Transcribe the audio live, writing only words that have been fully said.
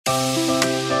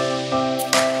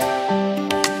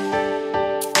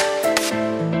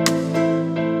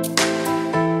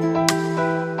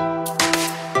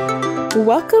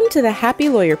Welcome to the Happy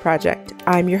Lawyer Project.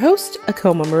 I'm your host,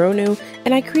 Akoma Moronu,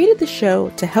 and I created the show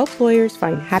to help lawyers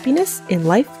find happiness in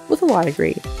life with a law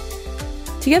degree.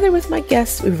 Together with my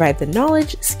guests, we provide the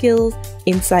knowledge, skills,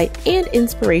 insight, and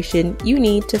inspiration you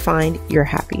need to find your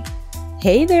happy.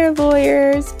 Hey there,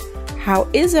 lawyers! How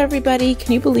is everybody?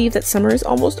 Can you believe that summer is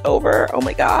almost over? Oh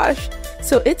my gosh!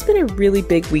 So it's been a really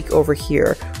big week over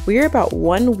here. We are about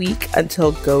 1 week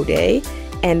until Go Day,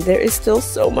 and there is still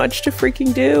so much to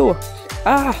freaking do.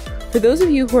 For those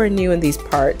of you who are new in these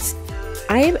parts,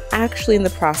 I am actually in the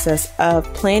process of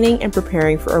planning and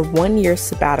preparing for a 1-year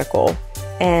sabbatical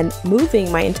and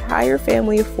moving my entire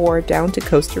family of 4 down to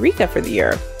Costa Rica for the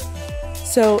year.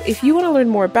 So if you want to learn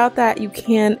more about that, you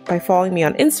can by following me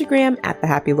on Instagram at The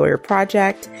Happy Lawyer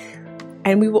Project.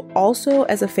 And we will also,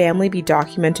 as a family, be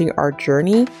documenting our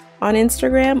journey on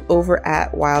Instagram over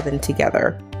at Wild and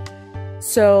Together.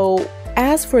 So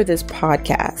as for this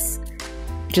podcast,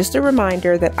 just a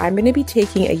reminder that I'm going to be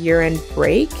taking a year-end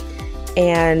break,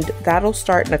 and that'll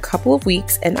start in a couple of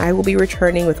weeks, and I will be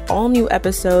returning with all new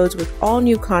episodes, with all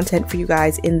new content for you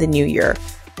guys in the new year.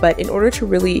 But in order to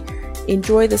really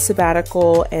enjoy the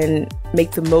sabbatical and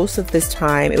make the most of this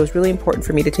time, it was really important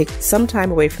for me to take some time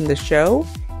away from the show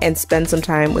and spend some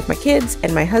time with my kids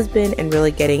and my husband and really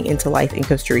getting into life in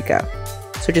Costa Rica.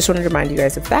 So just wanted to remind you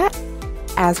guys of that.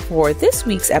 As for this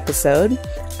week's episode,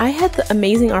 I had the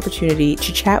amazing opportunity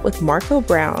to chat with Marco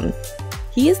Brown.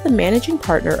 He is the managing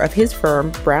partner of his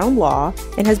firm, Brown Law,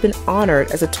 and has been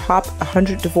honored as a top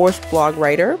 100 divorce blog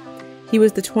writer. He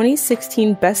was the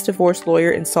 2016 Best Divorce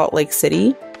Lawyer in Salt Lake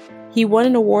City. He won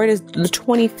an award as the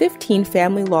 2015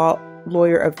 Family Law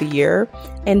Lawyer of the Year,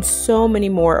 and so many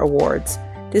more awards.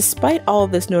 Despite all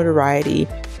of this notoriety,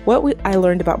 what I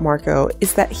learned about Marco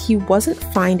is that he wasn't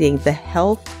finding the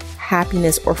health,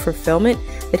 happiness, or fulfillment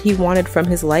that he wanted from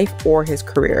his life or his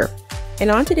career.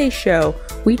 And on today's show,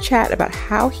 we chat about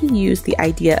how he used the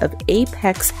idea of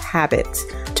apex habits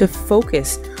to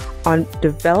focus on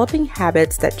developing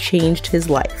habits that changed his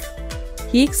life.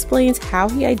 He explains how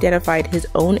he identified his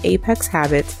own apex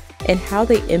habits and how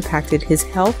they impacted his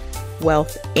health,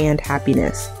 wealth, and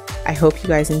happiness. I hope you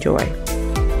guys enjoy.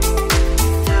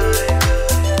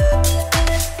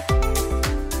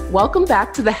 Welcome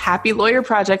back to the Happy Lawyer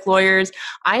Project, lawyers.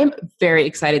 I am very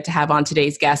excited to have on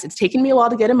today's guest. It's taken me a while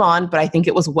to get him on, but I think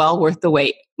it was well worth the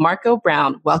wait. Marco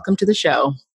Brown, welcome to the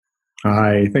show.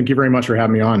 Hi, thank you very much for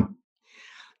having me on.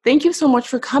 Thank you so much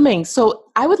for coming. So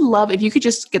I would love if you could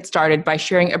just get started by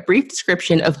sharing a brief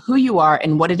description of who you are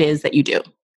and what it is that you do.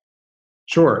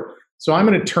 Sure. So I'm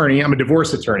an attorney. I'm a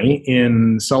divorce attorney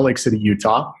in Salt Lake City,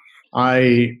 Utah.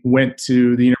 I went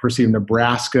to the University of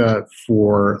Nebraska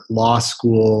for law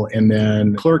school and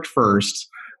then clerked first,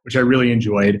 which I really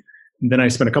enjoyed. And then I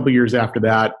spent a couple of years after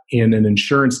that in an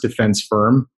insurance defense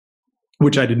firm,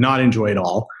 which I did not enjoy at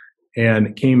all,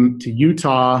 and came to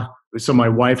Utah so my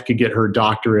wife could get her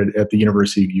doctorate at the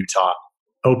University of Utah.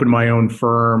 Opened my own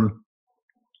firm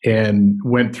and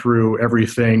went through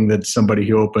everything that somebody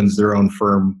who opens their own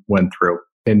firm went through.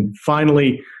 And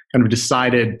finally kind of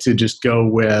decided to just go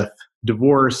with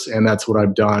divorce, and that's what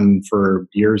I've done for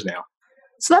years now.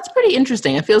 So that's pretty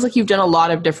interesting. It feels like you've done a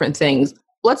lot of different things.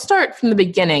 Let's start from the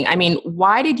beginning. I mean,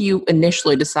 why did you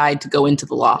initially decide to go into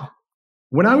the law?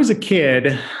 When I was a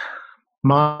kid,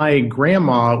 my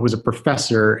grandma was a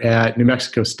professor at New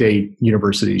Mexico State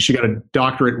University. She got a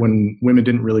doctorate when women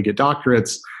didn't really get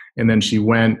doctorates, and then she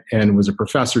went and was a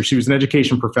professor. She was an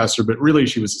education professor, but really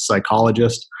she was a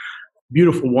psychologist.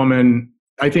 Beautiful woman.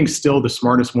 I think still the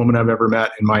smartest woman I've ever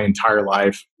met in my entire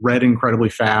life. Read incredibly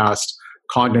fast.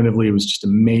 Cognitively, it was just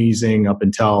amazing up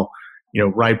until,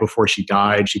 right before she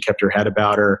died. She kept her head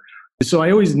about her. So I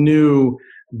always knew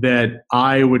that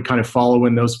I would kind of follow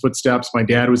in those footsteps. My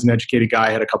dad was an educated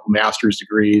guy, had a couple master's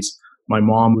degrees. My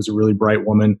mom was a really bright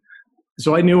woman.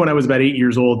 So I knew when I was about 8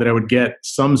 years old that I would get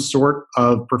some sort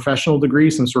of professional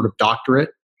degree, some sort of doctorate.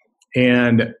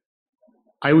 And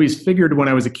I always figured when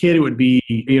I was a kid, it would be,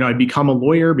 I'd become a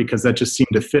lawyer because that just seemed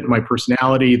to fit my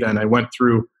personality. Then I went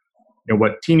through,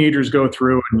 what teenagers go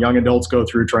through and young adults go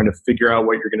through trying to figure out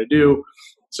what you're going to do.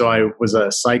 So I was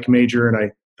a psych major and I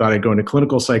thought I'd go into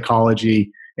clinical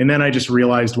psychology. And then I just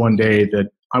realized one day that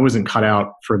I wasn't cut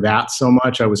out for that so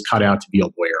much. I was cut out to be a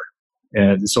lawyer.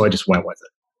 And so I just went with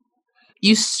it.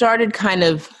 You started kind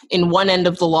of in one end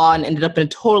of the law and ended up in a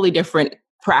totally different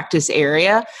practice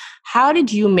area. How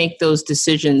did you make those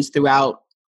decisions throughout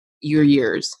your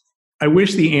years? I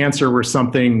wish the answer were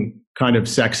something kind of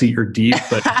sexy or deep,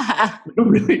 but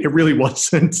it really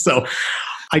wasn't. So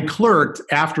I clerked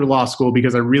after law school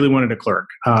because I really wanted to clerk.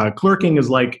 Clerking is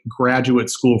like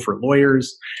graduate school for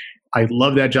lawyers. I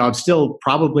love that job. Still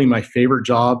probably my favorite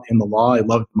job in the law. I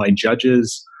loved my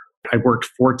judges. I worked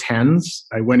 410s.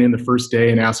 I went in the first day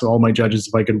and asked all my judges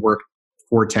if I could work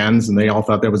 410s, and they all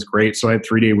thought that was great. So I had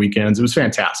 3-day weekends. It was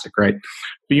fantastic, right?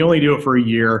 But you only do it for a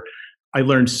year. I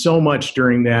learned so much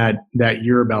during that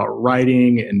year about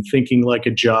writing and thinking like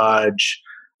a judge,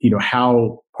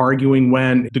 how arguing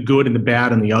went, the good and the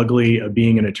bad and the ugly of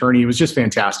being an attorney. It was just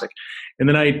fantastic. And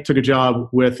then I took a job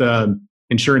with an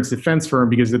insurance defense firm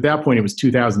because at that point it was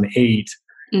 2008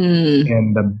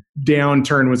 and the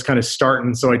downturn was kind of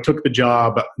starting. So I took the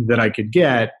job that I could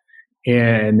get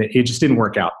and it just didn't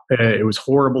work out. It was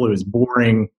horrible. It was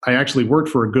boring. I actually worked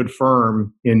for a good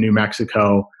firm in New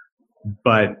Mexico,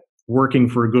 but working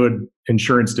for a good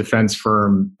insurance defense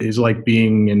firm is like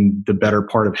being in the better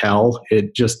part of hell.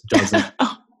 It just doesn't.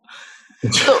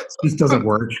 It just doesn't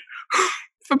work.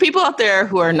 For people out there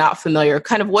who are not familiar,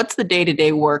 kind of what's the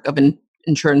day-to-day work of an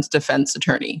insurance defense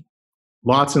attorney?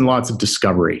 Lots and lots of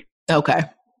discovery. Okay.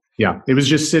 Yeah. It was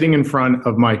just sitting in front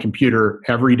of my computer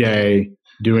every day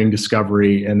doing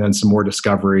discovery and then some more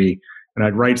discovery. And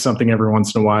I'd write something every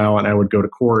once in a while and I would go to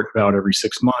court about every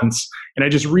 6 months. And I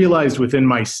just realized within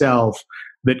myself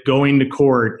that going to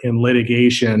court in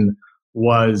litigation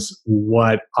was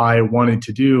what I wanted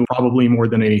to do, probably more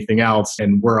than anything else.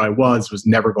 And where I was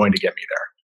never going to get me there.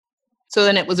 So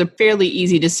then it was a fairly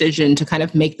easy decision to kind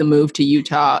of make the move to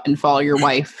Utah and follow your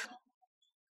wife.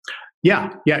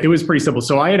 Yeah, it was pretty simple.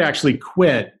 So I had actually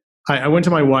quit. I went to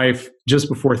my wife just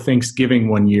before Thanksgiving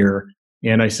one year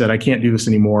and I said, I can't do this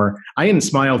anymore. I hadn't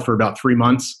smiled for about 3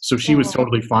 months. So she was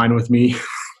totally fine with me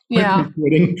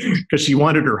quitting because she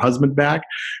wanted her husband back.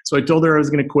 So I told her I was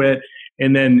going to quit.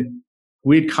 And then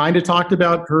we'd kind of talked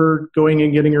about her going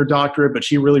and getting her doctorate, but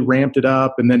she really ramped it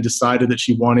up and then decided that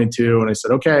she wanted to. And I said,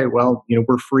 okay, well,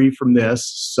 we're free from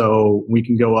this, so we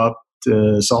can go up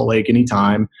to Salt Lake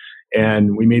anytime.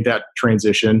 And we made that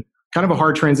transition. Kind of a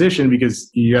hard transition because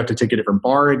you have to take a different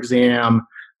bar exam.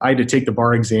 I had to take the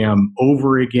bar exam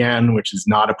over again, which is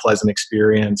not a pleasant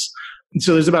experience. And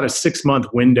so there's about a 6-month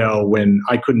window when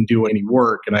I couldn't do any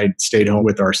work and I stayed home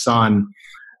with our son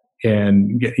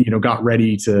and got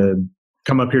ready to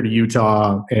come up here to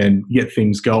Utah and get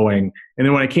things going. And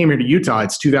then when I came here to Utah,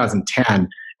 it's 2010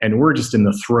 and we're just in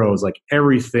the throes. Like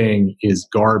everything is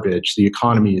garbage. The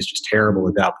economy is just terrible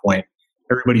at that point.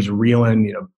 Everybody's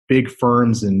reeling, big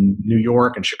firms in New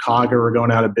York and Chicago are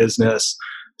going out of business.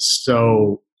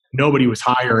 So nobody was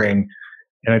hiring.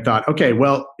 And I thought, okay,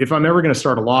 well, if I'm ever going to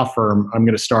start a law firm, I'm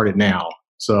going to start it now.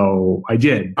 So I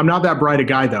did. I'm not that bright a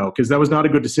guy though, because that was not a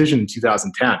good decision in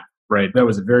 2010, right? That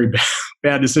was a very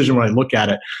bad decision when I look at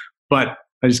it, but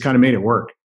I just kind of made it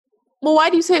work. Well, why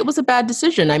do you say it was a bad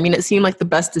decision? I mean, it seemed like the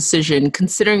best decision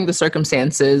considering the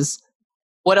circumstances.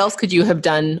 What else could you have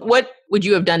done? What would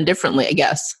you have done differently, I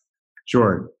guess?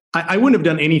 Sure. I wouldn't have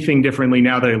done anything differently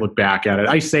now that I look back at it.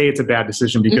 I say it's a bad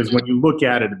decision because when you look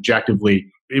at it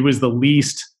objectively, it was the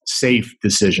least safe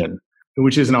decision,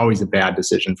 which isn't always a bad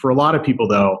decision. For a lot of people,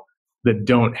 though, that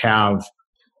don't have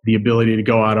the ability to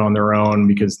go out on their own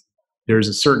because there's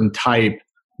a certain type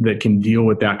that can deal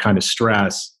with that kind of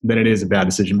stress, then it is a bad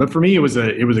decision. But for me, it was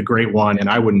a great one, and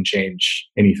I wouldn't change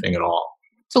anything at all.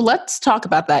 So let's talk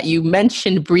about that. You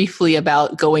mentioned briefly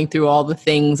about going through all the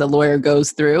things a lawyer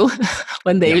goes through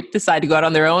when they decide to go out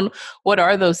on their own. What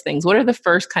are those things? What are the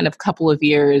first kind of couple of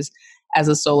years as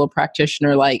a solo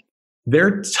practitioner like?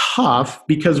 They're tough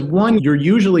because one, you're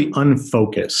usually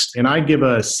unfocused. And I give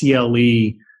a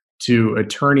CLE to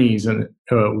attorneys, and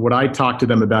what I talk to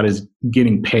them about is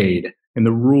getting paid and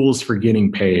the rules for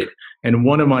getting paid. And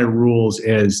one of my rules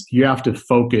is you have to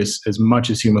focus as much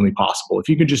as humanly possible. If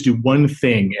you can just do one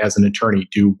thing as an attorney,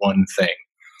 do one thing.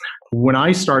 When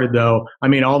I started, though, I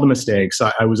made all the mistakes.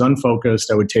 I was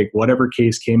unfocused. I would take whatever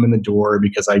case came in the door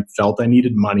because I felt I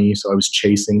needed money, so I was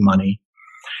chasing money.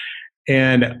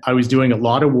 And I was doing a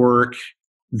lot of work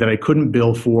that I couldn't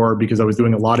bill for because I was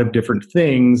doing a lot of different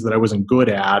things that I wasn't good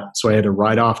at. So I had to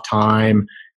write off time,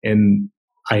 and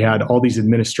I had all these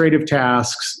administrative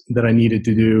tasks that I needed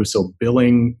to do. So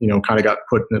billing, kind of got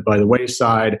put by the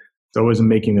wayside. So I wasn't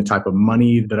making the type of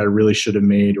money that I really should have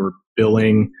made, or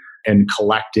billing and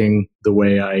collecting the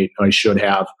way I should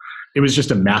have. It was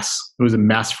just a mess. It was a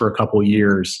mess for a couple of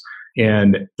years.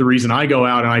 And the reason I go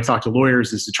out and I talk to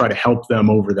lawyers is to try to help them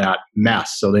over that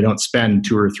mess so they don't spend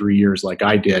 2 or 3 years like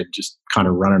I did, just kind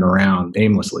of running around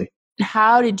aimlessly.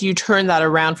 How did you turn that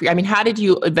around for you? I mean, how did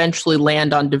you eventually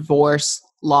land on divorce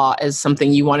law as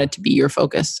something you wanted to be your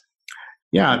focus?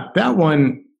 Yeah, that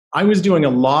one, I was doing a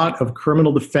lot of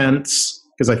criminal defense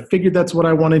because I figured that's what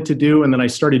I wanted to do. And then I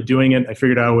started doing it. I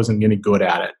figured I wasn't getting good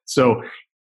at it. So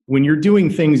when you're doing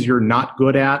things you're not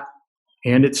good at,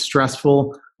 and it's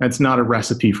stressful, that's not a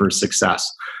recipe for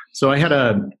success. So I had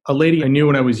a lady I knew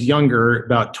when I was younger,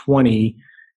 about 20,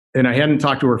 and I hadn't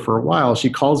talked to her for a while. She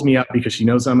calls me up because she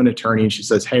knows I'm an attorney, and she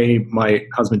says, "Hey, my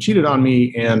husband cheated on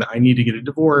me and I need to get a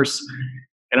divorce."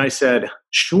 And I said,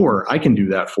 "Sure, I can do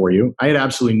that for you." I had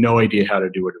absolutely no idea how to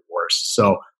do a divorce.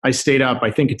 So I stayed up,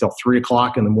 I think, until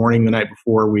 3:00 in the morning the night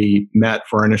before we met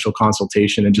for our initial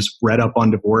consultation and just read up on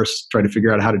divorce, tried to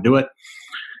figure out how to do it.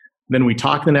 Then we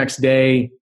talked the next day.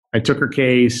 I took her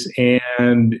case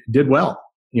and did well.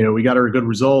 We got her a good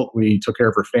result. We took care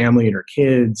of her family and her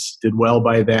kids, did well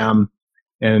by them.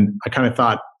 And I kind of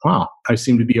thought, wow, I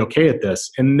seem to be okay at this.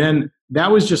 And then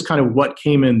that was just kind of what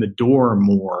came in the door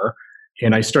more.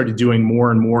 And I started doing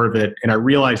more and more of it. And I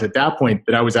realized at that point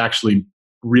that I was actually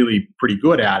really pretty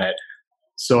good at it.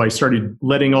 So I started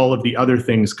letting all of the other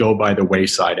things go by the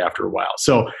wayside after a while.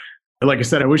 So like I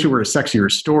said, I wish it were a sexier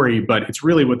story, but it's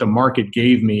really what the market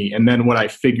gave me and then what I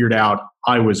figured out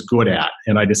I was good at,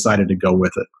 and I decided to go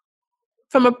with it.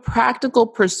 From a practical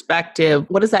perspective,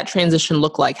 what does that transition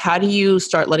look like? How do you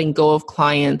start letting go of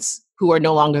clients who are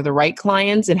no longer the right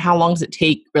clients, and how long does it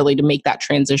take really to make that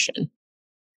transition?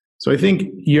 So I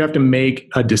think you have to make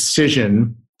a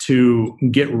decision to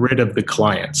get rid of the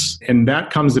clients. And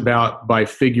that comes about by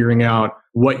figuring out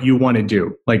what you want to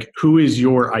do. Like, who is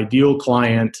your ideal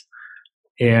client?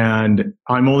 And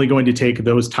I'm only going to take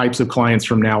those types of clients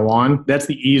from now on. That's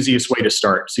the easiest way to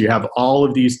start. So you have all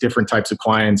of these different types of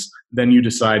clients. Then you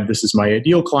decide, this is my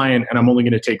ideal client, and I'm only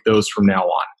going to take those from now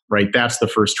on, right? That's the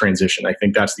first transition. I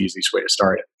think that's the easiest way to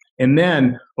start it. And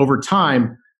then over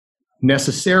time,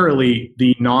 necessarily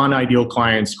the non-ideal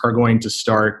clients are going to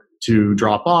start to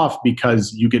drop off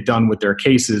because you get done with their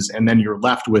cases and then you're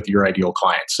left with your ideal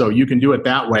clients. So you can do it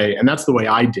that way. And that's the way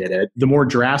I did it. The more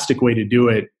drastic way to do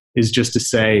it is just to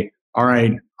say, all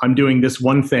right, I'm doing this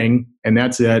one thing and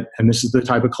that's it. And this is the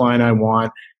type of client I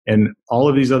want. And all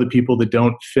of these other people that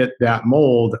don't fit that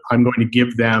mold, I'm going to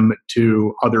give them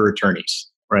to other attorneys,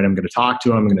 right? I'm going to talk to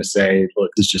them. I'm going to say, look,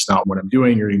 this is just not what I'm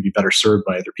doing. You're going to be better served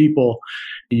by other people.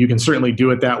 You can certainly do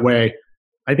it that way.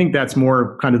 I think that's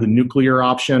more kind of the nuclear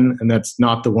option, and that's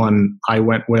not the one I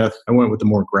went with. I went with the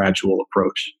more gradual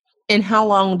approach. And how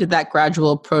long did that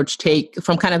gradual approach take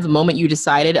from kind of the moment you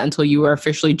decided until you were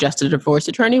officially just a divorce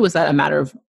attorney? Was that a matter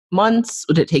of months?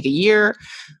 Would it take a year?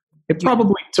 It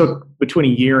probably took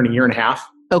between a year and a year and a half.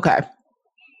 Okay.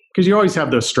 Because you always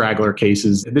have those straggler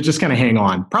cases that just kind of hang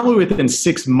on. Probably within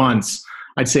 6 months,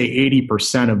 I'd say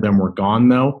 80% of them were gone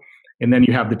though. And then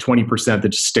you have the 20% that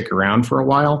just stick around for a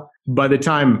while. By the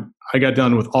time I got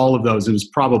done with all of those, it was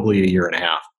probably a year and a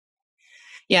half.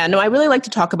 Yeah, no, I really like to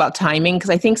talk about timing because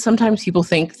I think sometimes people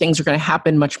think things are going to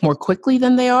happen much more quickly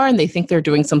than they are, and they think they're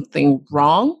doing something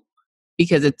wrong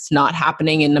because it's not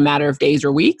happening in a matter of days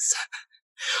or weeks.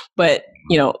 But,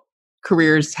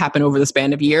 careers happen over the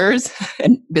span of years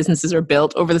and businesses are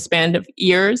built over the span of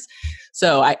years.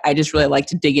 So I just really like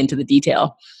to dig into the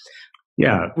detail.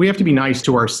 Yeah, we have to be nice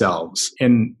to ourselves.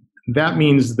 And that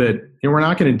means that we're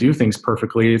not going to do things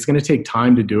perfectly. It's going to take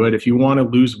time to do it. If you want to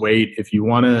lose weight, if you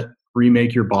want to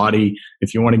remake your body,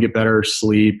 if you want to get better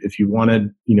sleep, if you want to,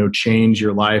 change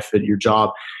your life at your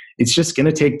job, it's just going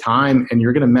to take time and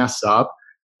you're going to mess up.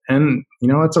 And,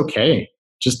 it's okay.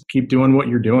 Just keep doing what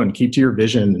you're doing. Keep to your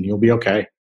vision and you'll be okay.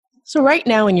 So right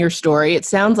now in your story, it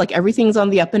sounds like everything's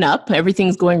on the up and up.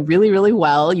 Everything's going really, really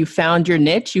well. You found your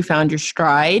niche. You found your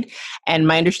stride. And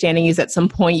my understanding is at some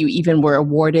point you even were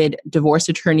awarded Divorce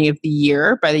Attorney of the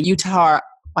Year by the Utah,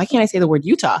 why can't I say the word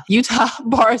Utah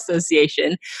Bar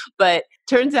Association. But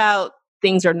turns out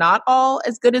things are not all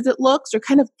as good as it looks. Or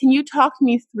can you talk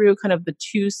me through kind of the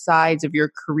two sides of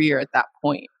your career at that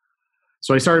point?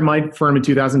 So I started my firm in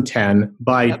 2010.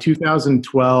 By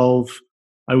 2012,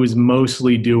 I was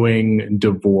mostly doing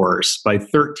divorce. By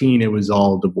 13, it was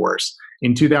all divorce.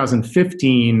 In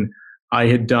 2015, I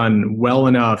had done well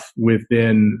enough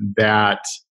within that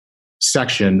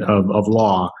section of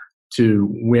law to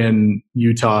win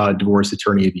Utah Divorce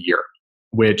Attorney of the Year,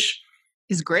 which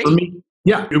is great. For me,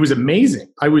 yeah, it was amazing.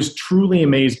 I was truly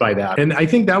amazed by that. And I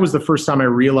think that was the first time I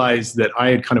realized that I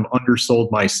had kind of undersold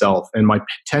myself and my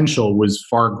potential was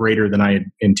far greater than I had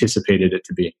anticipated it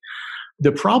to be.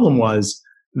 The problem was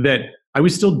that I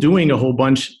was still doing a whole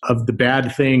bunch of the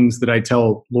bad things that I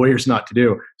tell lawyers not to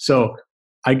do. So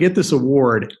I get this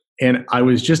award and I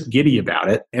was just giddy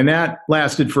about it. And that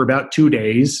lasted for about 2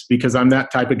 days because I'm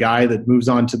that type of guy that moves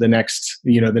on to the next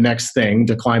thing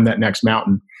to climb that next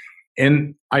mountain.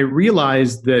 And I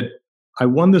realized that I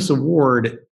won this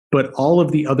award, but all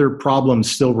of the other problems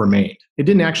still remained. It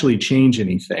didn't actually change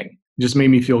anything. It just made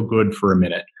me feel good for a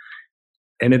minute.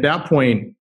 And at that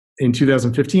point, in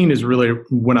 2015 is really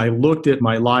when I looked at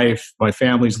my life, my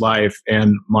family's life,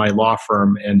 and my law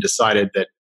firm and decided that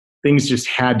things just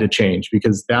had to change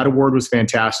because that award was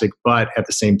fantastic. But at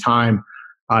the same time,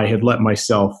 I had let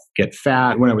myself get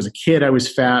fat. When I was a kid, I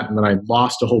was fat, and then I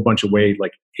lost a whole bunch of weight,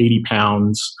 like 80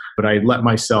 pounds. But I let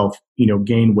myself,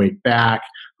 gain weight back.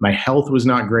 My health was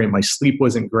not great. My sleep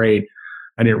wasn't great.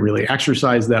 I didn't really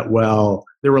exercise that well.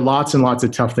 There were lots and lots of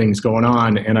tough things going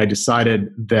on. And I decided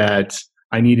that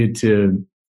I needed to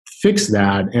fix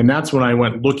that. And that's when I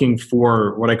went looking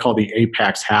for what I call the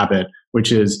apex habit,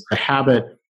 which is a habit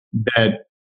that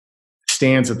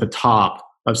stands at the top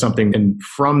of something. And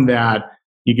from that,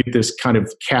 you get this kind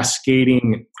of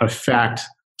cascading effect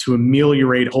to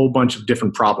ameliorate a whole bunch of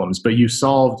different problems. But you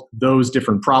solved those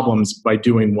different problems by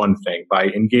doing one thing, by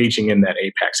engaging in that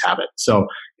apex habit. So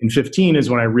in 15 is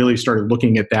when I really started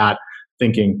looking at that,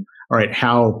 thinking, all right,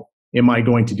 how am I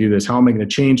going to do this? How am I going to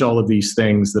change all of these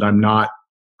things that I'm not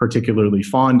particularly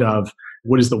fond of?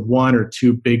 What is the one or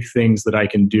two big things that I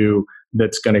can do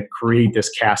that's going to create this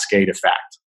cascade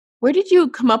effect? Where did you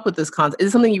come up with this concept? Is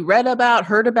it something you read about,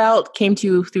 heard about, came to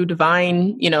you through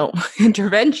divine,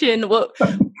 intervention?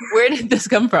 Where did this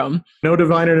come from? No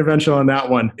divine intervention on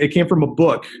that one. It came from a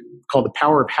book called The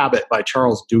Power of Habit by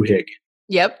Charles Duhigg.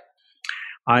 Yep.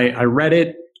 I read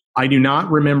it. I do not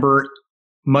remember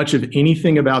much of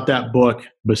anything about that book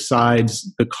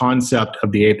besides the concept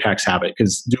of the apex habit,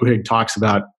 because Duhigg talks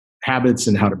about habits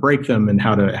and how to break them and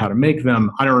how to make them.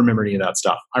 I don't remember any of that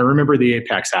stuff. I remember the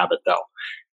apex habit though.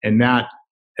 And that,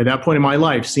 at that point in my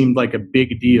life, seemed like a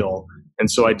big deal. And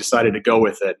so I decided to go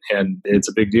with it, and it's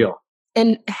a big deal.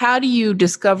 And how do you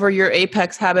discover your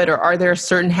apex habit, or are there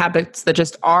certain habits that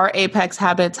just are apex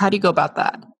habits? How do you go about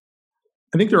that?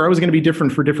 I think they're always going to be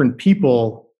different for different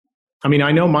people. I mean,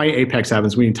 I know my apex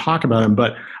habits, we can talk about them,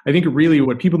 but I think really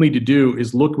what people need to do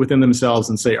is look within themselves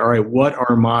and say, all right, what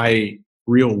are my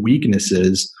real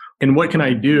weaknesses? And what can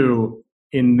I do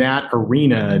in that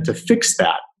arena to fix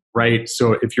that? Right?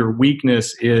 So if your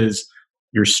weakness is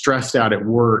you're stressed out at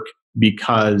work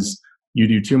because you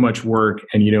do too much work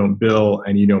and you don't bill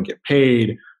and you don't get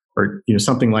paid, or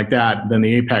something like that, then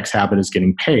the apex habit is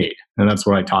getting paid. And that's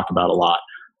what I talk about a lot.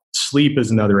 Sleep is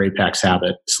another apex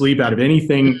habit. Sleep out of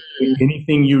anything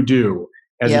you do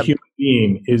as a human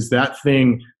being is that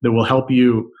thing that will help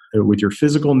you with your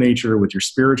physical nature, with your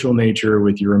spiritual nature,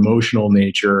 with your emotional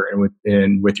nature,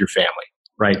 and with your family.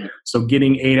 Right? So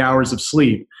getting 8 hours of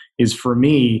sleep is for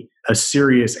me a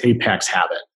serious apex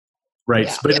habit, right?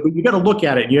 Yeah. But you got to look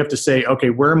at it and you have to say,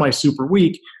 okay, where am I super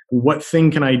weak? What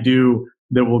thing can I do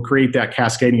that will create that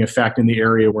cascading effect in the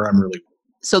area where I'm really weak?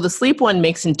 So the sleep one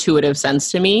makes intuitive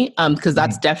sense to me because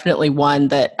that's definitely one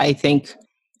that I think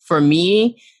for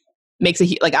me makes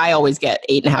I always get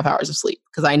 8.5 hours of sleep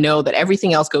because I know that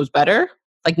everything else goes better.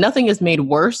 Like nothing is made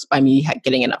worse by me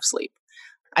getting enough sleep.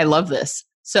 I love this.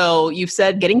 So you've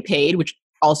said getting paid, which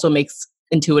also makes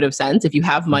intuitive sense. If you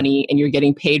have money and you're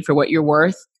getting paid for what you're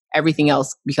worth, everything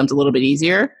else becomes a little bit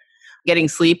easier. Getting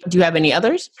sleep. Do you have any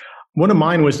others? One of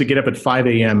mine was to get up at 5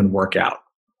 a.m. and work out.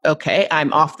 Okay,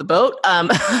 I'm off the boat.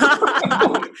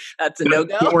 That's a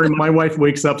no-go. Don't worry, my wife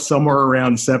wakes up somewhere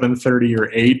around 7:30 or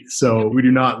 8, so we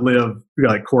do not live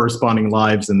like corresponding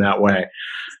lives in that way.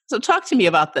 So talk to me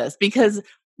about this, because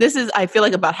this is, I feel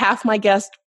like about half my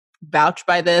guests vouch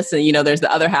by this, and there's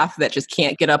the other half that just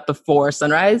can't get up before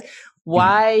sunrise.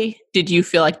 Why did you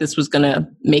feel like this was going to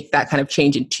make that kind of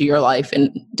change into your life,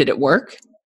 and did it work?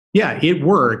 Yeah, it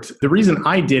worked. The reason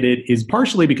I did it is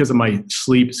partially because of my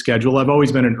sleep schedule. I've always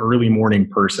been an early morning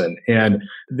person. And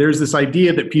there's this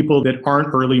idea that people that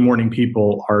aren't early morning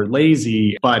people are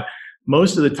lazy. But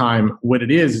most of the time, what it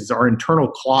is our internal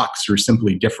clocks are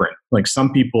simply different. Like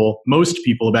most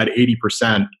people, about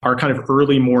 80% are kind of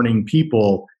early morning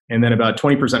people. And then about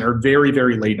 20% are very,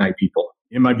 very late night people.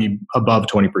 It might be above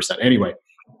 20%. Anyway,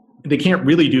 they can't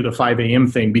really do the 5 a.m.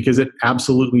 thing because it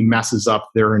absolutely messes up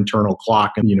their internal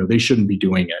clock. And, they shouldn't be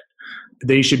doing it.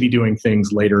 They should be doing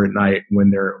things later at night when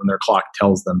their clock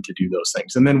tells them to do those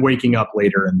things, and then waking up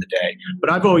later in the day. But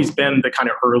I've always been the kind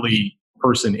of early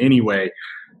person anyway.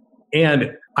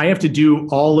 And I have to do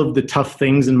all of the tough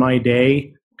things in my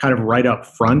day kind of right up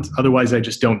front. Otherwise, I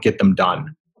just don't get them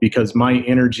done because my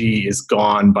energy is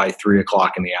gone by 3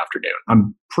 o'clock in the afternoon.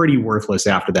 I'm pretty worthless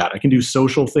after that. I can do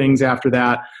social things after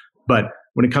that. But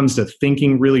when it comes to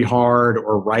thinking really hard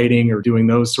or writing or doing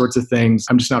those sorts of things,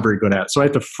 I'm just not very good at it. So I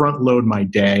have to front load my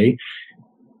day.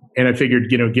 And I figured,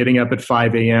 getting up at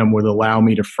 5 a.m. would allow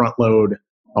me to front load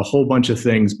a whole bunch of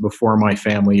things before my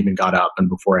family even got up and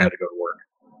before I had to go to work.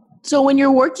 So when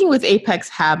you're working with Apex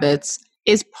Habits,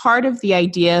 is part of the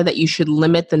idea that you should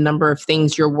limit the number of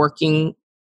things you're working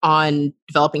on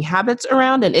developing habits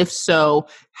around? And if so,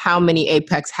 how many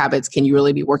Apex habits can you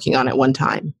really be working on at one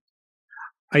time?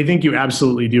 I think you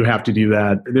absolutely do have to do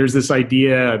that. There's this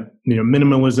idea,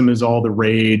 minimalism is all the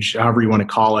rage, however you want to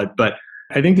call it. But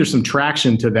I think there's some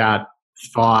traction to that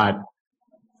thought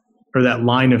or that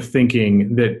line of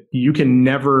thinking that you can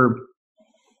never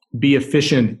be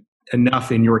efficient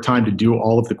enough in your time to do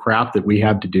all of the crap that we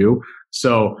have to do.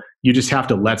 So you just have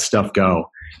to let stuff go.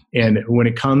 And when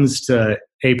it comes to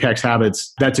Apex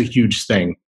habits, that's a huge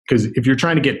thing. Because if you're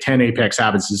trying to get 10 Apex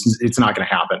habits, it's not going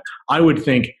to happen. I would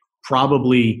think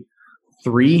probably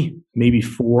 3, maybe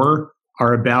 4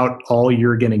 are about all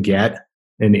you're going to get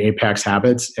in the Apex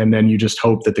habits. And then you just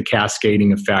hope that the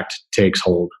cascading effect takes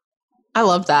hold. I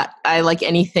love that. I like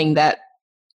anything that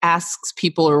asks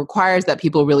people or requires that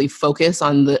people really focus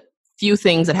on the few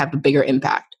things that have a bigger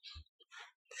impact.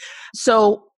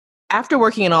 So after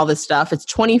working on all this stuff, it's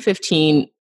 2015.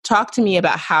 Talk to me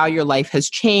about how your life has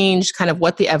changed, kind of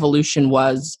what the evolution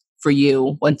was for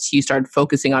you once you started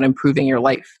focusing on improving your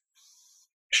life.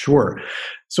 Sure.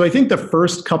 So I think the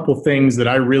first couple things that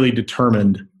I really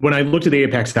determined when I looked at the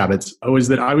Apex habits was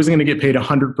that I was going to get paid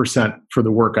 100% for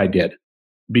the work I did.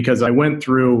 Because I went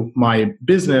through my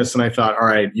business and I thought, all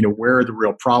right, where are the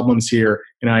real problems here?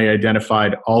 And I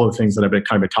identified all of the things that I've been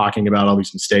kind of talking about, all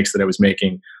these mistakes that I was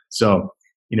making. So,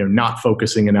 not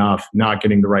focusing enough, not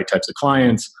getting the right types of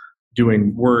clients,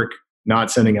 doing work,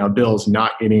 not sending out bills,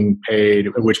 not getting paid,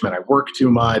 which meant I worked too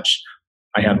much.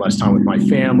 I had less time with my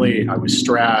family. I was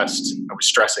stressed. I was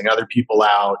stressing other people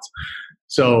out.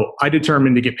 So I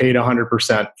determined to get paid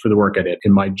 100% for the work I did.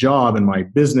 In my job, in my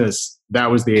business,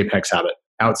 that was the Apex habit.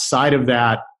 Outside of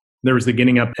that, there was the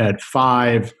getting up at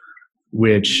 5,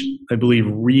 which I believe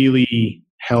really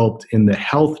helped in the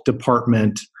health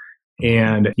department.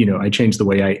 And, I changed the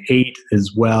way I ate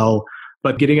as well.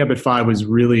 But getting up at 5 was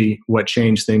really what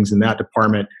changed things in that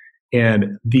department.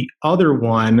 And the other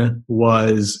one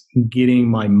was getting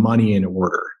my money in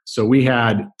order. So we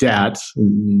had debt.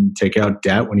 You take out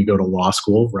debt when you go to law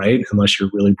school, right? Unless you're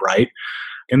really bright.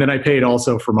 And then I paid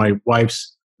also for my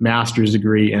wife's master's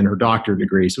degree and her doctorate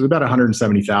degree. So about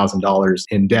 $170,000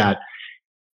 in debt.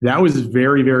 That was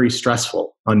very, very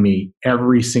stressful on me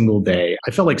every single day.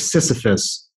 I felt like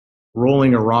Sisyphus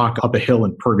rolling a rock up a hill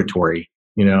in purgatory.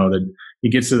 That he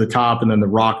gets to the top and then the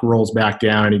rock rolls back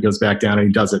down and he goes back down and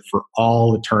he does it for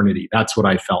all eternity. That's what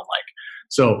I felt like.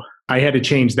 So I had to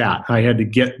change that. I had to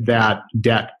get that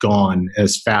debt gone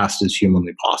as fast as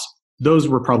humanly possible. Those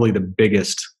were probably the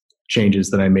biggest changes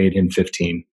that I made in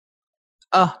 15.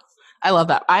 Oh, I love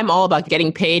that. I'm all about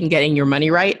getting paid and getting your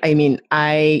money right. I mean,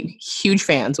 huge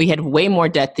fans. We had way more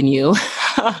debt than you.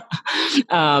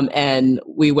 And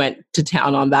we went to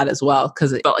town on that as well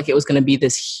because it felt like it was going to be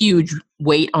this huge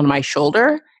weight on my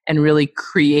shoulder and really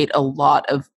create a lot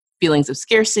of feelings of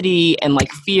scarcity and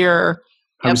like fear.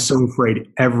 I was so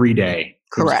afraid every day.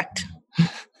 Correct.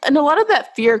 And a lot of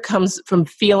that fear comes from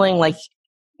feeling like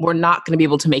we're not going to be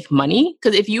able to make money.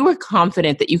 Because if you were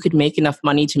confident that you could make enough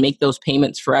money to make those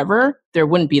payments forever, there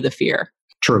wouldn't be the fear.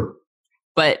 True.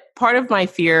 But part of my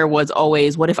fear was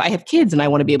always, what if I have kids and I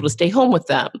want to be able to stay home with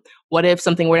them? What if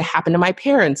something were to happen to my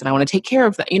parents and I want to take care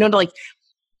of them?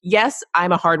 Yes,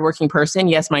 I'm a hardworking person.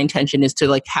 Yes, my intention is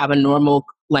to have a normal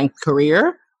length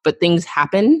career, but things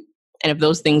happen. And if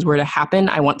those things were to happen,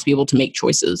 I want to be able to make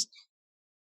choices.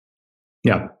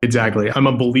 Yeah, exactly. I'm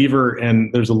a believer,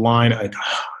 and there's a line, I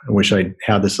wish I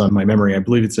had this on my memory. I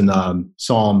believe it's in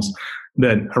Psalms,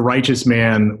 that a righteous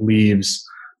man leaves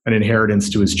an inheritance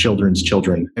to his children's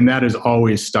children. And that has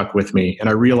always stuck with me. And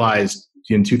I realized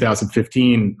in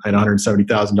 2015, I had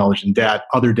 $170,000 in debt,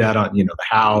 other debt on, the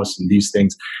house and these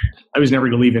things. I was never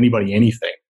going to leave anybody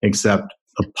anything except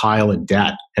a pile of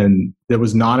debt. And that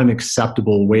was not an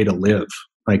acceptable way to live,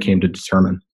 I came to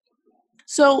determine.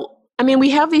 So,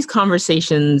 we have these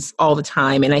conversations all the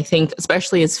time. And I think,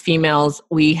 especially as females,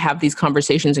 we have these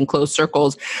conversations in closed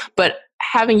circles. But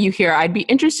having you here, I'd be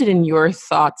interested in your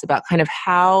thoughts about kind of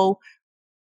how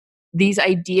these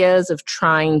ideas of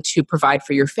trying to provide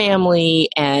for your family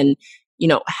and,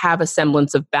 have a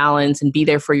semblance of balance and be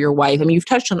there for your wife. You've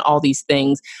touched on all these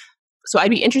things. So I'd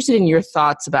be interested in your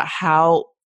thoughts about how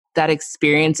that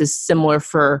experience is similar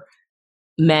for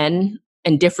men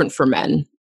and different for men.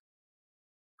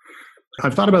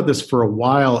 I've thought about this for a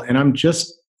while, and I'm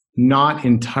just not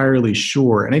entirely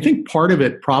sure. And I think part of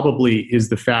it probably is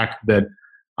the fact that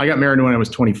I got married when I was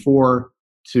 24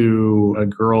 to a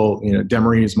girl,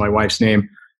 Demery is my wife's name.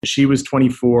 She was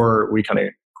 24. We kind of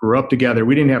grew up together.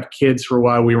 We didn't have kids for a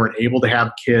while. We weren't able to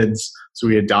have kids. So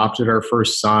we adopted our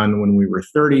first son when we were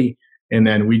 30. And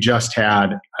then we just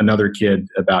had another kid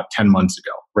about 10 months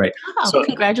ago. right? Oh, So,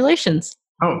 congratulations.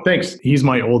 oh, thanks. He's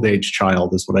my old age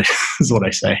child, is what I is what I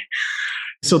say.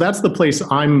 So that's the place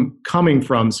I'm coming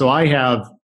from. So I have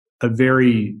a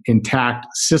very intact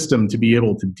system to be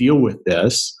able to deal with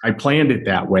this. I planned it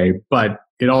that way, but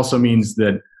it also means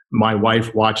that my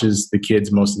wife watches the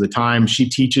kids most of the time. She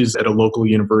teaches at a local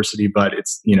university, but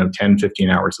it's, 10, 15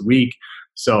 hours a week.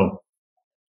 So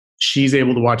she's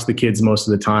able to watch the kids most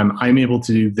of the time. I'm able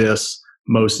to do this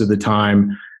most of the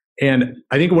time. And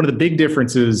I think one of the big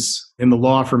differences in the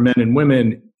law for men and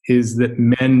women is that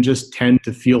men just tend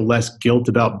to feel less guilt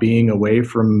about being away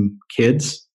from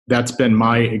kids. That's been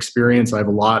my experience. I have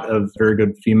a lot of very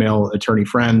good female attorney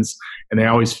friends, and they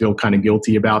always feel kind of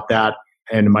guilty about that.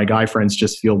 And my guy friends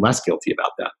just feel less guilty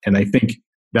about that. And I think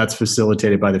that's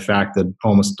facilitated by the fact that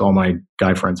almost all my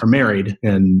guy friends are married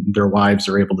and their wives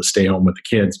are able to stay home with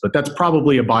the kids. But that's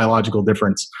probably a biological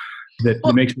difference that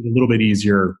makes it a little bit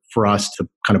easier for us to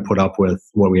kind of put up with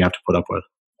what we have to put up with.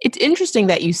 It's interesting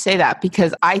that you say that,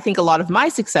 because I think a lot of my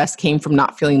success came from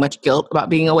not feeling much guilt about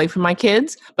being away from my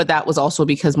kids, but that was also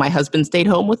because my husband stayed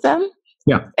home with them.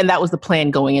 Yeah. And that was the plan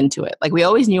going into it. Like, we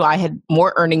always knew I had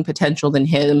more earning potential than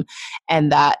him,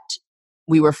 and that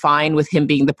we were fine with him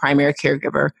being the primary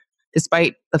caregiver,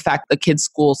 despite the fact the kids'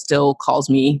 school still calls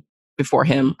me before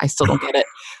him. I still don't get it.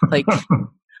 Like,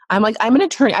 I'm an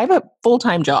attorney. I have a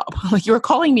full-time job. Like, you're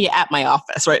calling me at my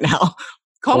office right now.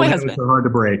 Call my husband. Are hard to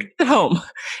break. At home.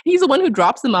 He's the one who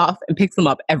drops them off and picks them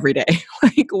up every day.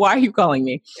 Like, why are you calling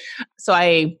me? So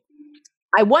I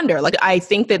wonder, like, I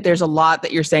think that there's a lot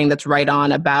that you're saying that's right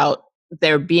on about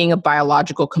there being a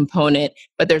biological component,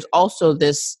 but there's also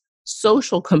this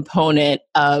social component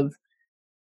of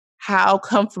how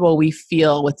comfortable we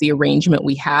feel with the arrangement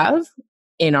we have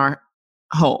in our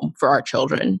home for our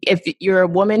children. If you're a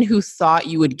woman who thought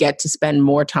you would get to spend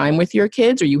more time with your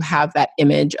kids, or you have that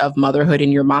image of motherhood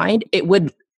in your mind, it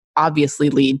would obviously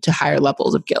lead to higher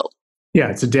levels of guilt. Yeah,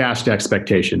 it's a dashed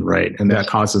expectation, right? And that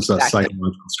causes us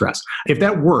psychological stress. If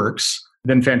that works,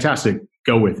 then fantastic,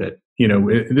 go with it.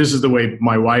 This is the way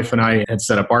my wife and I had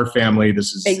set up our family.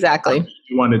 This is exactly.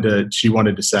 She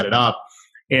wanted to set it up.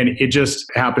 And it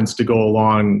just happens to go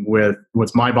along with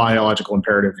what's my biological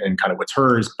imperative and kind of what's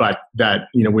hers, but that,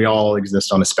 we all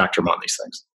exist on a spectrum on these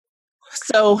things.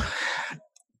 So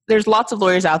there's lots of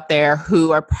lawyers out there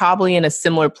who are probably in a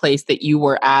similar place that you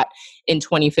were at in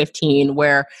 2015,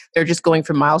 where they're just going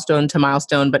from milestone to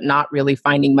milestone, but not really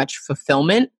finding much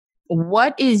fulfillment.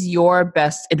 What is your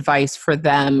best advice for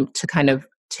them to kind of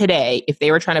today, if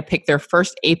they were trying to pick their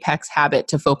first apex habit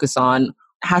to focus on,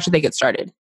 how should they get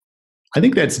started? I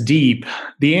think that's deep.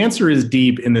 The answer is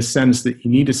deep in the sense that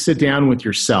you need to sit down with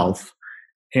yourself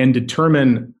and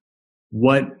determine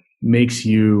what makes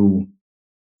you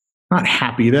not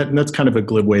happy. That's kind of a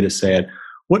glib way to say it.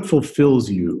 What fulfills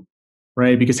you,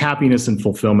 right? Because happiness and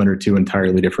fulfillment are two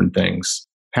entirely different things.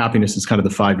 Happiness is kind of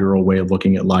the 5-year-old way of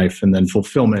looking at life, and then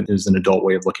fulfillment is an adult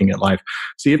way of looking at life.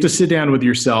 So you have to sit down with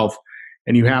yourself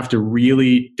and you have to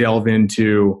really delve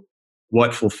into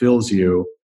what fulfills you,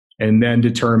 and then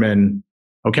determine,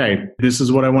 okay, this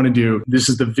is what I want to do. This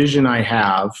is the vision I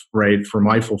have, right, for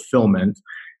my fulfillment.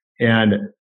 And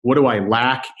what do I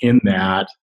lack in that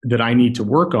I need to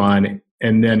work on?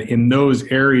 And then in those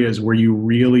areas where you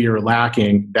really are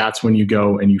lacking, that's when you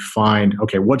go and you find,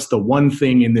 okay, what's the one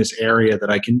thing in this area that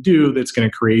I can do that's going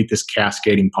to create this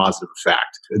cascading positive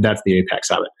effect? That's the apex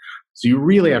of it. So you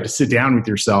really have to sit down with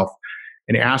yourself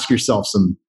and ask yourself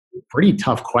some pretty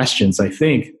tough questions, I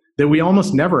think, that we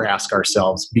almost never ask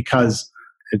ourselves, because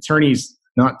attorneys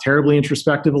not terribly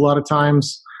introspective a lot of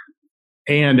times,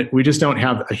 and we just don't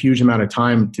have a huge amount of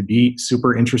time to be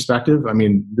super introspective. I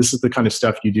mean, this is the kind of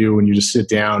stuff you do when you just sit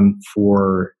down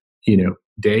for,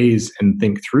 days and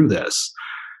think through this.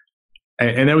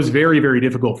 And that was very, very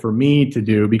difficult for me to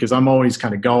do, because I'm always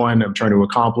kind of going, I'm trying to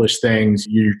accomplish things.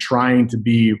 You're trying to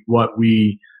be what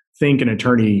we think an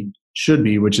attorney should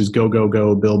be, which is go, go,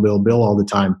 go, bill, bill, bill all the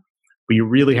time. But you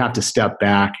really have to step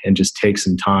back and just take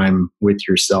some time with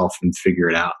yourself and figure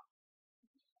it out.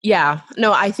 Yeah,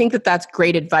 no, I think that that's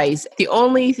great advice. The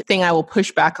only thing I will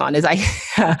push back on is I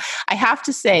have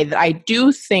to say that I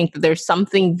do think that there's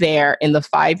something there in the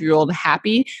 5-year-old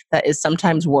happy that is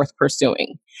sometimes worth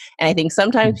pursuing. And I think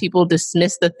sometimes people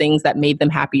dismiss the things that made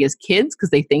them happy as kids because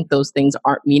they think those things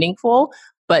aren't meaningful.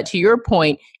 But to your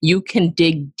point, you can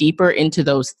dig deeper into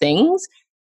those things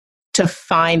to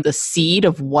find the seed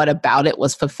of what about it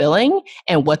was fulfilling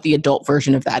and what the adult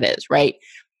version of that is, right?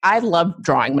 I loved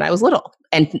drawing when I was little.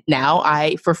 And now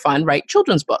I, for fun, write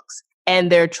children's books.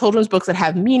 And they're children's books that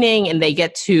have meaning, and they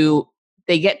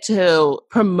They get to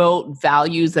promote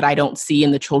values that I don't see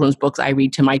in the children's books I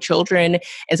read to my children.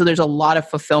 And so there's a lot of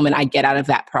fulfillment I get out of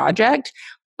that project.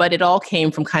 But it all came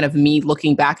from kind of me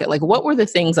looking back at like, what were the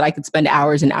things that I could spend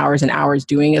hours and hours and hours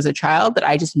doing as a child that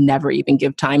I just never even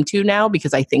give time to now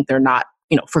because I think they're not,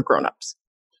 for grownups.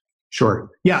 Sure.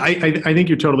 Yeah, I think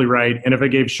you're totally right. And if I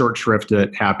gave short shrift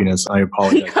at happiness, I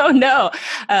apologize. No.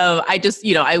 I just,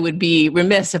 I would be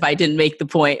remiss if I didn't make the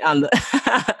point on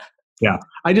the... Yeah.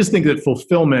 I just think that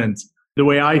fulfillment, the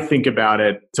way I think about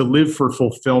it, to live for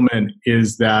fulfillment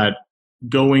is that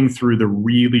going through the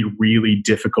really, really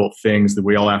difficult things that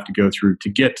we all have to go through to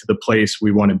get to the place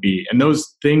we want to be. And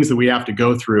those things that we have to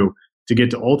go through to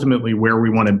get to ultimately where we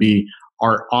want to be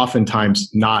are oftentimes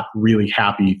not really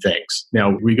happy things.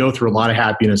 Now, we go through a lot of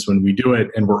happiness when we do it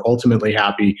and we're ultimately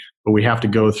happy, but we have to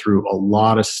go through a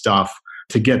lot of stuff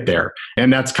to get there.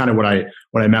 And that's kind of what I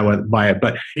meant by it.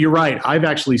 But you're right. I've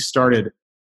actually started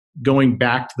going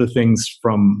back to the things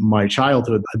from my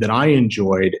childhood that I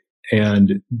enjoyed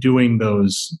and doing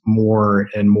those more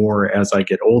and more as I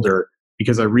get older,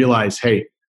 because I realize, hey,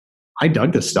 I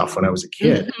dug this stuff when I was a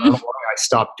kid. I don't know why I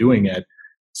stopped doing it.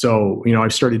 So,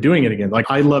 I've started doing it again. Like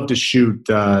I love to shoot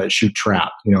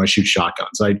trap. I shoot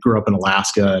shotguns. I grew up in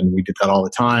Alaska and we did that all the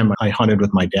time. I hunted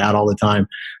with my dad all the time.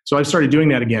 So I've started doing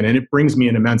that again and it brings me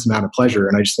an immense amount of pleasure.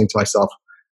 And I just think to myself,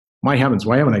 my heavens,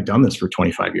 why haven't I done this for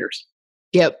 25 years?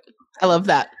 Yep. I love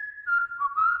that.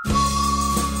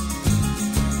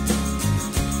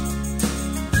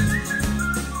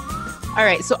 All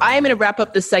right, so I am going to wrap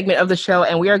up this segment of the show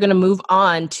and we are going to move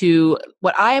on to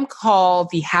what I am called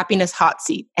the happiness hot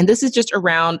seat. And this is just a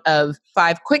round of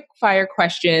 5 quick fire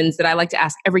questions that I like to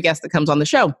ask every guest that comes on the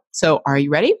show. So are you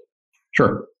ready?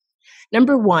 Sure.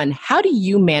 Number 1, how do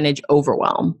you manage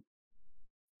overwhelm?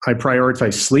 I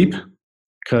prioritize sleep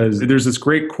because there's this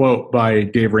great quote by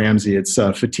Dave Ramsey. It's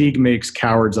fatigue makes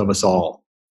cowards of us all.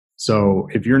 So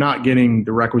if you're not getting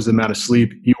the requisite amount of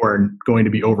sleep, you are going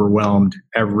to be overwhelmed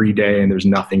every day and there's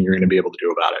nothing you're going to be able to do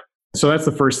about it. So that's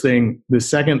the first thing. The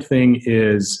second thing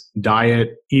is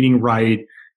diet, eating right,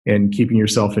 and keeping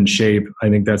yourself in shape. I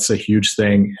think that's a huge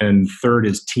thing. And third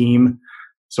is team.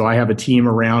 So I have a team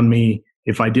around me.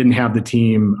 If I didn't have the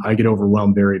team, I get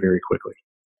overwhelmed very, very quickly.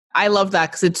 I love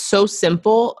that because it's so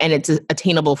simple and it's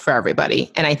attainable for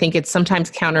everybody. And I think it's sometimes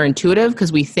counterintuitive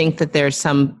because we think that there's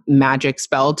some magic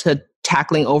spell to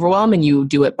tackling overwhelm and you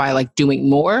do it by like doing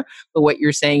more. But what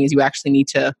you're saying is you actually need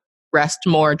to rest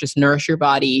more, just nourish your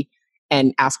body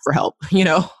and ask for help,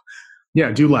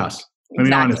 Yeah, do less. Exactly. I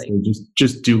mean, honestly,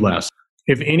 just do less.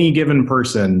 If any given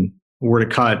person were to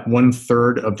cut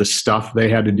 1/3 of the stuff they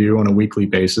had to do on a weekly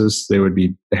basis, they would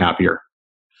be happier.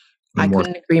 I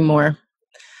couldn't agree more.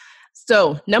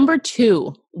 So, number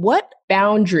 2, what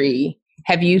boundary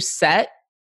have you set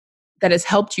that has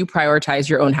helped you prioritize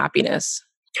your own happiness?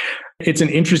 It's an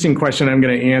interesting question. I'm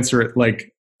going to answer it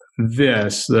like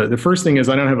this. The first thing is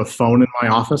I don't have a phone in my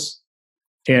office.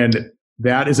 And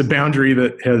that is a boundary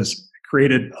that has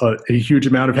created a huge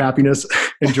amount of happiness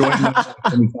and joy.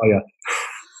 Let me tell you.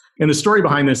 And the story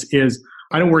behind this is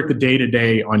I don't work the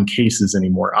day-to-day on cases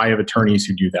anymore. I have attorneys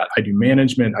who do that. I do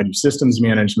management. I do systems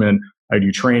management. I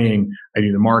do training. I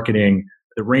do the marketing,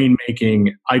 the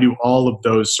rainmaking. I do all of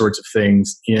those sorts of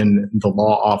things in the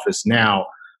law office now.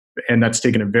 And that's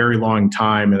taken a very long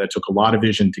time. And that took a lot of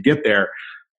vision to get there.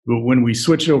 But when we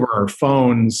switched over our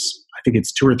phones, I think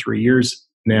it's 2 or 3 years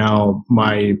now,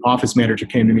 my office manager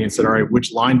came to me and said, all right,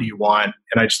 which line do you want?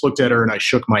 And I just looked at her and I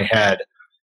shook my head.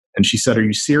 And she said, are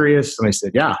you serious? And I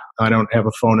said, yeah, I don't have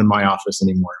a phone in my office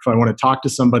anymore. If I want to talk to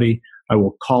somebody, I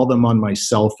will call them on my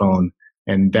cell phone.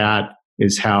 And that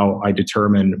is how I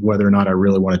determine whether or not I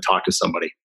really want to talk to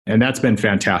somebody. And that's been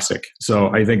fantastic.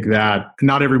 So I think that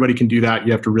not everybody can do that.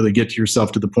 You have to really get to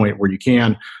yourself to the point where you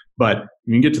can. But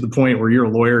you can get to the point where you're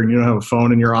a lawyer and you don't have a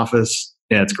phone in your office.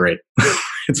 Yeah, it's great.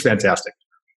 It's fantastic.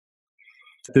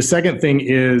 The second thing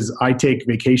is I take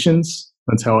vacations.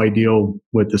 That's how I deal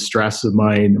with the stress of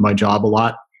my job a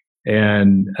lot.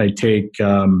 And I take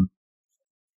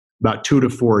about 2 to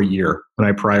 4 a year, and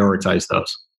I prioritize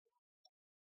those.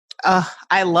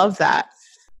 I love that.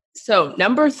 So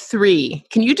number 3,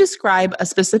 can you describe a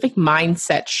specific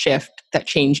mindset shift that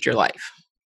changed your life?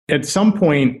 At some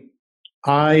point,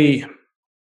 I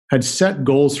had set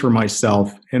goals for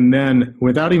myself, and then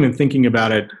without even thinking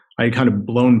about it, I kind of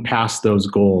blown past those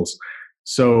goals.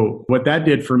 So what that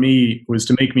did for me was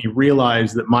to make me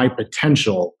realize that my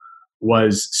potential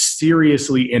was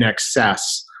seriously in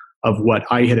excess of what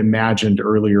I had imagined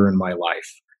earlier in my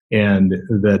life, and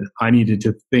that I needed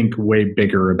to think way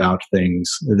bigger about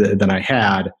things than I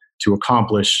had to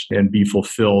accomplish and be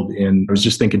fulfilled in. I was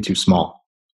just thinking too small.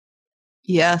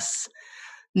 Yes.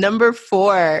 Number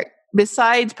 4,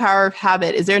 besides Power of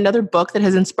Habit, is there another book that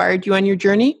has inspired you on your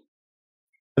journey?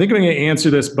 I think I'm going to answer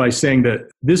this by saying that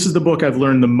this is the book I've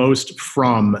learned the most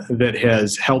from that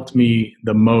has helped me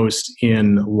the most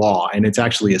in law. And it's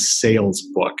actually a sales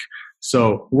book.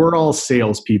 So we're all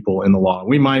salespeople in the law.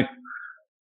 We might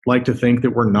like to think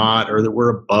that we're not, or that we're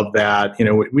above that.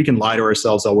 We can lie to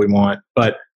ourselves all we want,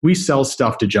 but we sell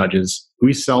stuff to judges.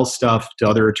 We sell stuff to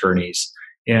other attorneys,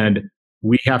 and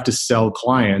we have to sell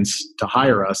clients to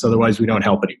hire us. Otherwise, we don't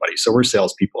help anybody. So we're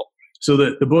salespeople. So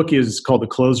the book is called The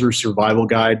Closer Survival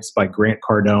Guides by Grant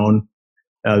Cardone.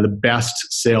 The best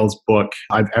sales book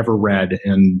I've ever read,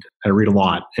 and I read a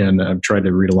lot, and I've tried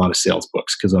to read a lot of sales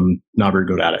books because I'm not very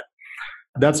good at it.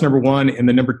 That's number 1. And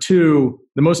then number 2,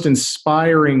 the most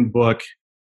inspiring book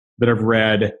that I've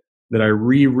read that I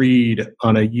reread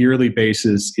on a yearly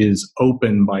basis is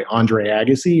Open by Andre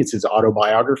Agassi. It's his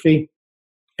autobiography,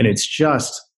 and it's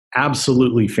just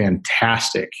absolutely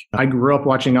fantastic. I grew up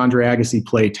watching Andre Agassi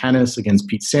play tennis against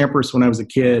Pete Sampras when I was a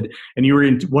kid, and you were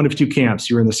in one of 2 camps.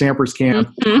 You were in the Sampras camp,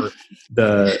 or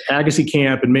the Agassi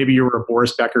camp, and maybe you were a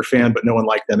Boris Becker fan, but no one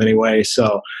liked them anyway.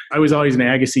 So I was always an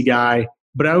Agassi guy,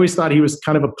 but I always thought he was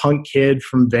kind of a punk kid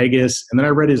from Vegas. And then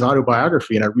I read his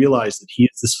autobiography, and I realized that he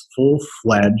is this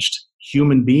full-fledged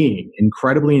human being,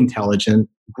 incredibly intelligent,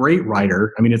 great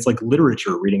writer. I mean, it's like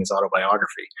literature reading his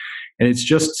autobiography. And it's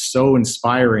just so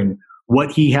inspiring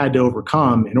what he had to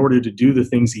overcome in order to do the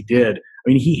things he did. I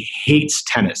mean, he hates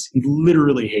tennis. He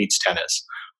literally hates tennis,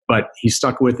 but he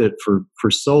stuck with it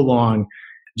for so long.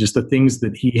 Just the things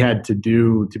that he had to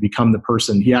do to become the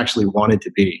person he actually wanted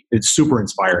to be. It's super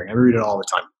inspiring. I read it all the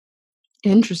time.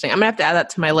 Interesting. I'm going to have to add that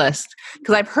to my list,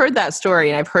 because I've heard that story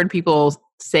and I've heard people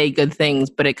say good things,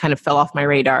 but it kind of fell off my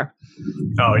radar.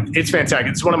 Oh, it's fantastic.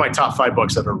 It's one of my top 5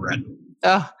 books I've ever read.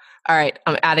 Oh, all right.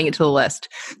 I'm adding it to the list.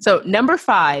 So number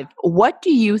 5, what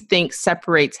do you think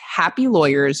separates happy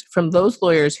lawyers from those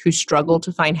lawyers who struggle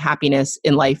to find happiness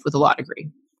in life with a law degree?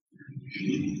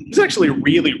 It's actually a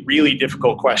really, really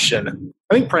difficult question.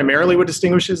 I think primarily what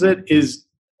distinguishes it is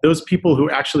those people who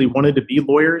actually wanted to be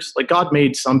lawyers. Like, God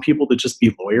made some people to just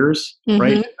be lawyers,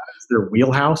 right? That's their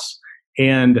wheelhouse.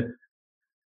 And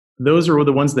those are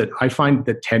the ones that I find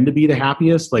that tend to be the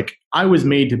happiest. Like, I was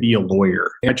made to be a lawyer.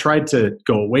 I tried to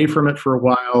go away from it for a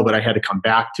while, but I had to come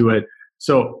back to it.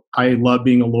 So I love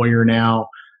being a lawyer now.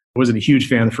 I wasn't a huge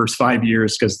fan the first 5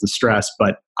 years because of the stress,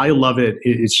 but I love it.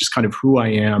 It's just kind of who I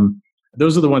am.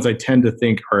 Those are the ones I tend to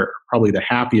think are probably the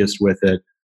happiest with it.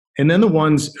 And then the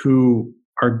ones who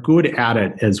are good at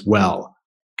it as well,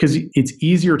 because it's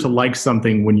easier to like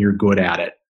something when you're good at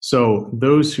it. So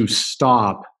those who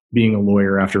stop being a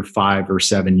lawyer after 5 or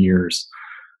 7 years,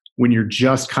 when you're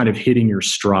just kind of hitting your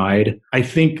stride, I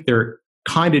think they're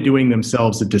kind of doing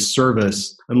themselves a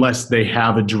disservice unless they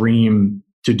have a dream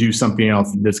to do something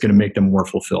else that's going to make them more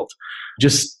fulfilled.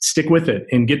 Just stick with it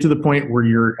and get to the point where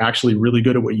you're actually really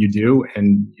good at what you do,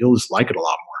 and you'll just like it a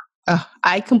lot more.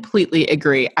 I completely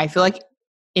agree. I feel like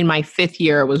in my 5th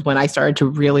year was when I started to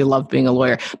really love being a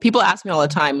lawyer. People ask me all the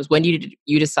time, is when did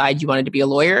you decide you wanted to be a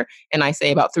lawyer? And I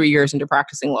say about 3 years into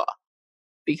practicing law.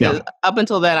 Because up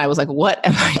until then, I was like, what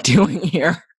am I doing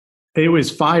here? It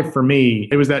was 5 for me.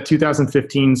 It was that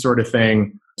 2015 sort of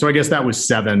thing. So I guess that was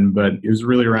 7, but it was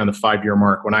really around the 5-year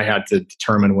mark when I had to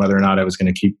determine whether or not I was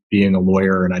going to keep being a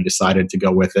lawyer, and I decided to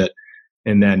go with it.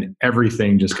 And then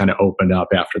everything just kind of opened up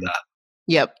after that.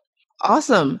 Yep.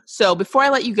 Awesome. So before I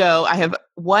let you go, I have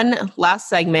one last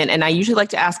segment, and I usually like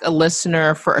to ask a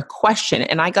listener for a question.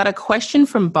 And I got a question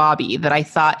from Bobby that I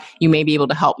thought you may be able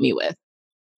to help me with.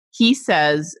 He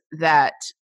says that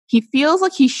he feels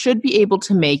like he should be able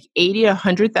to make $80,000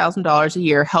 to $100,000 a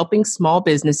year helping small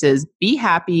businesses be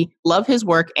happy, love his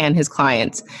work and his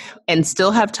clients, and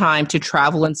still have time to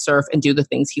travel and surf and do the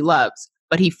things he loves.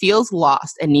 But he feels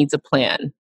lost and needs a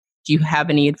plan. Do you have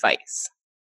any advice?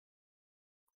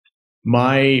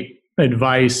 My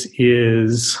advice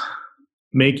is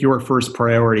make your first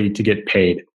priority to get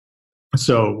paid.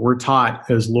 So we're taught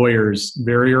as lawyers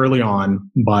very early on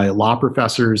by law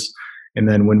professors, and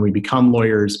then when we become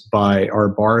lawyers by our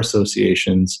bar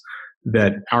associations,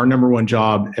 that our number one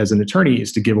job as an attorney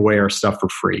is to give away our stuff for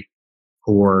free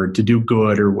or to do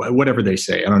good or whatever they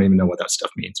say. I don't even know what that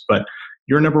stuff means, but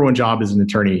your number one job as an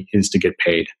attorney is to get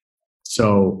paid.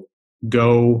 So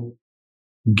go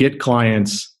get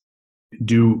clients,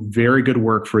 do very good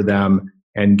work for them,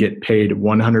 and get paid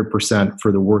 100%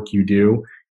 for the work you do.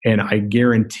 And I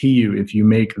guarantee you, if you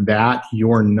make that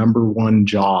your number one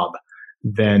job,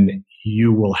 then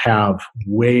you will have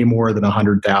way more than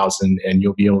 100,000, and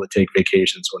you'll be able to take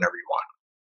vacations whenever you want.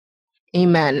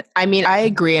 Amen. I mean, I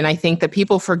agree. And I think that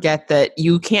people forget that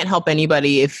you can't help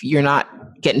anybody if you're not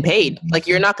getting paid. Like,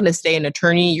 you're not going to stay an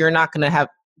attorney. You're not going to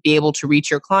be able to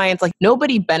reach your clients. Like,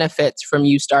 nobody benefits from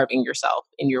you starving yourself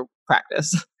in your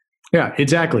practice. Yeah,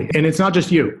 exactly. And it's not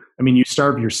just you. I mean, you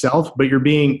starve yourself, but you're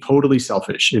being totally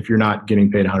selfish if you're not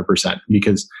getting paid 100%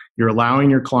 because you're allowing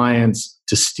your clients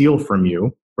to steal from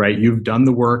you, right? You've done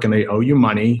the work and they owe you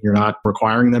money. You're not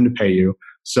requiring them to pay you.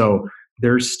 So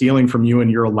they're stealing from you and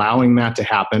you're allowing that to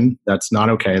happen. That's not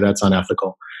okay. That's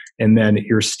unethical. And then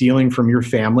you're stealing from your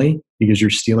family because you're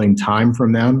stealing time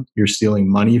from them. You're stealing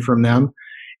money from them.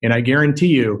 And I guarantee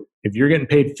you, if you're getting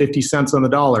paid 50 cents on the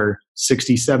dollar,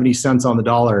 60, 70 cents on the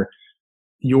dollar,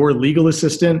 your legal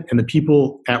assistant and the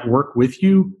people at work with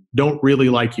you don't really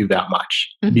like you that much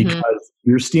because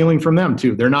you're stealing from them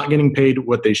too. They're not getting paid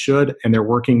what they should and they're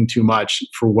working too much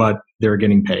for what they're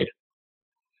getting paid.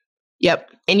 Yep.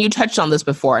 And you touched on this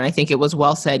before, and I think it was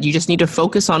well said. You just need to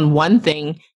focus on one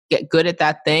thing, get good at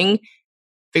that thing,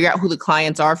 figure out who the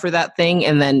clients are for that thing,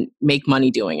 and then make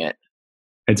money doing it.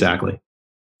 Exactly.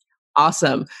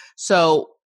 Awesome. So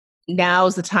now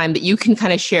is the time that you can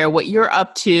kind of share what you're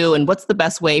up to and what's the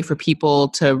best way for people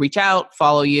to reach out,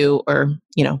 follow you, or,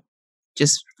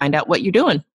 just find out what you're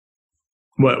doing.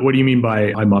 What do you mean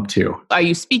by I'm up to? Are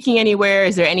you speaking anywhere?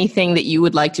 Is there anything that you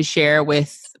would like to share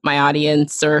with my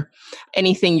audience or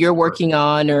anything you're working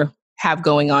on or have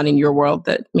going on in your world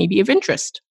that may be of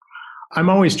interest? I'm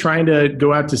always trying to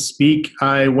go out to speak.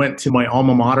 I went to my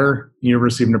alma mater,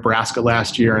 University of Nebraska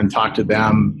last year, and talked to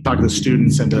the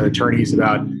students and the attorneys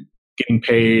about getting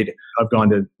paid. I've gone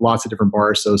to lots of different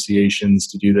bar associations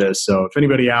to do this. So if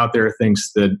anybody out there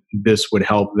thinks that this would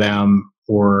help them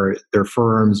or their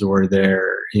firms or their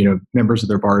members of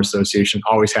their bar association,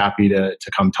 always happy to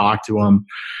come talk to them.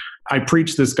 I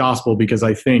preach this gospel because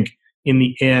I think in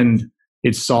the end,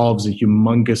 it solves a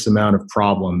humongous amount of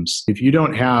problems. If you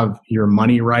don't have your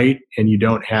money right and you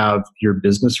don't have your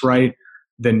business right,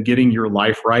 then getting your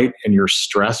life right and your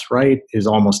stress right is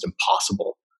almost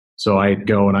impossible. So I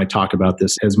go and I talk about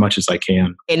this as much as I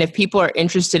can. And if people are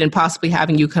interested in possibly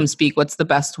having you come speak, what's the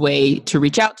best way to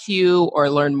reach out to you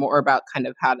or learn more about kind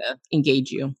of how to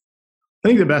engage you? I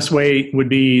think the best way would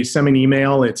be send me an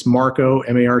email. It's Marco,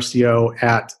 M-A-R-C-O,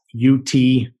 at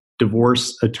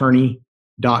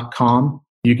utdivorceattorney.com.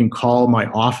 You can call my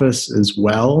office as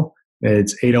well.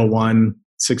 It's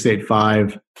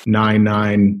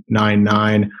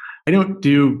 801-685-9999. I don't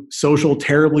do social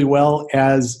terribly well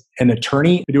as an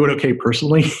attorney. I do it okay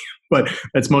personally, but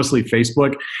that's mostly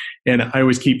Facebook. And I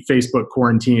always keep Facebook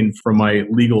quarantined from my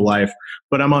legal life.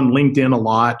 But I'm on LinkedIn a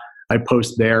lot. I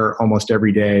post there almost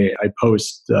every day. I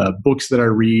post books that I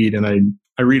read, and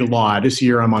I read a lot. This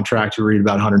year, I'm on track to read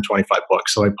about 125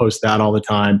 books. So I post that all the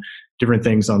time, different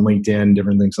things on LinkedIn,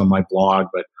 different things on my blog.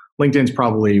 But LinkedIn's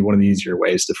probably one of the easier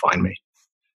ways to find me.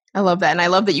 I love that. And I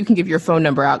love that you can give your phone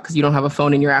number out because you don't have a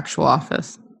phone in your actual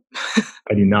office.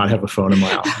 I do not have a phone in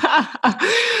my office.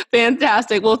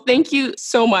 Fantastic. Well, thank you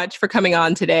so much for coming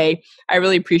on today. I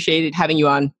really appreciated having you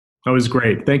on. That was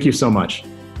great. Thank you so much.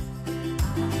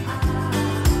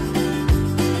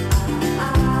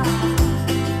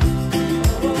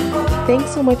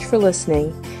 Thanks so much for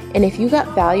listening. And if you got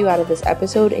value out of this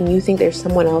episode and you think there's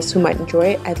someone else who might enjoy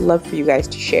it, I'd love for you guys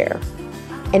to share.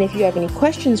 And if you have any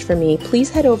questions for me, please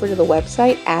head over to the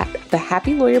website at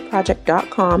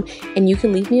thehappylawyerproject.com and you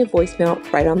can leave me a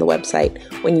voicemail right on the website.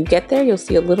 When you get there, you'll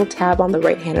see a little tab on the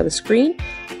right hand of the screen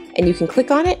and you can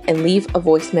click on it and leave a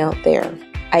voicemail there.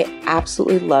 I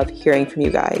absolutely love hearing from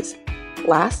you guys.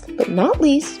 Last but not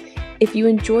least, if you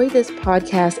enjoy this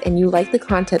podcast and you like the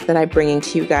content that I'm bringing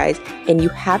to you guys and you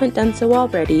haven't done so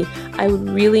already, I would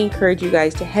really encourage you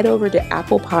guys to head over to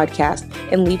Apple Podcasts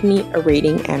and leave me a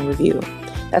rating and review.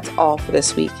 That's all for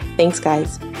this week. Thanks,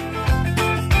 guys.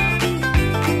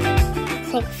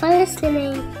 Thanks for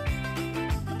listening.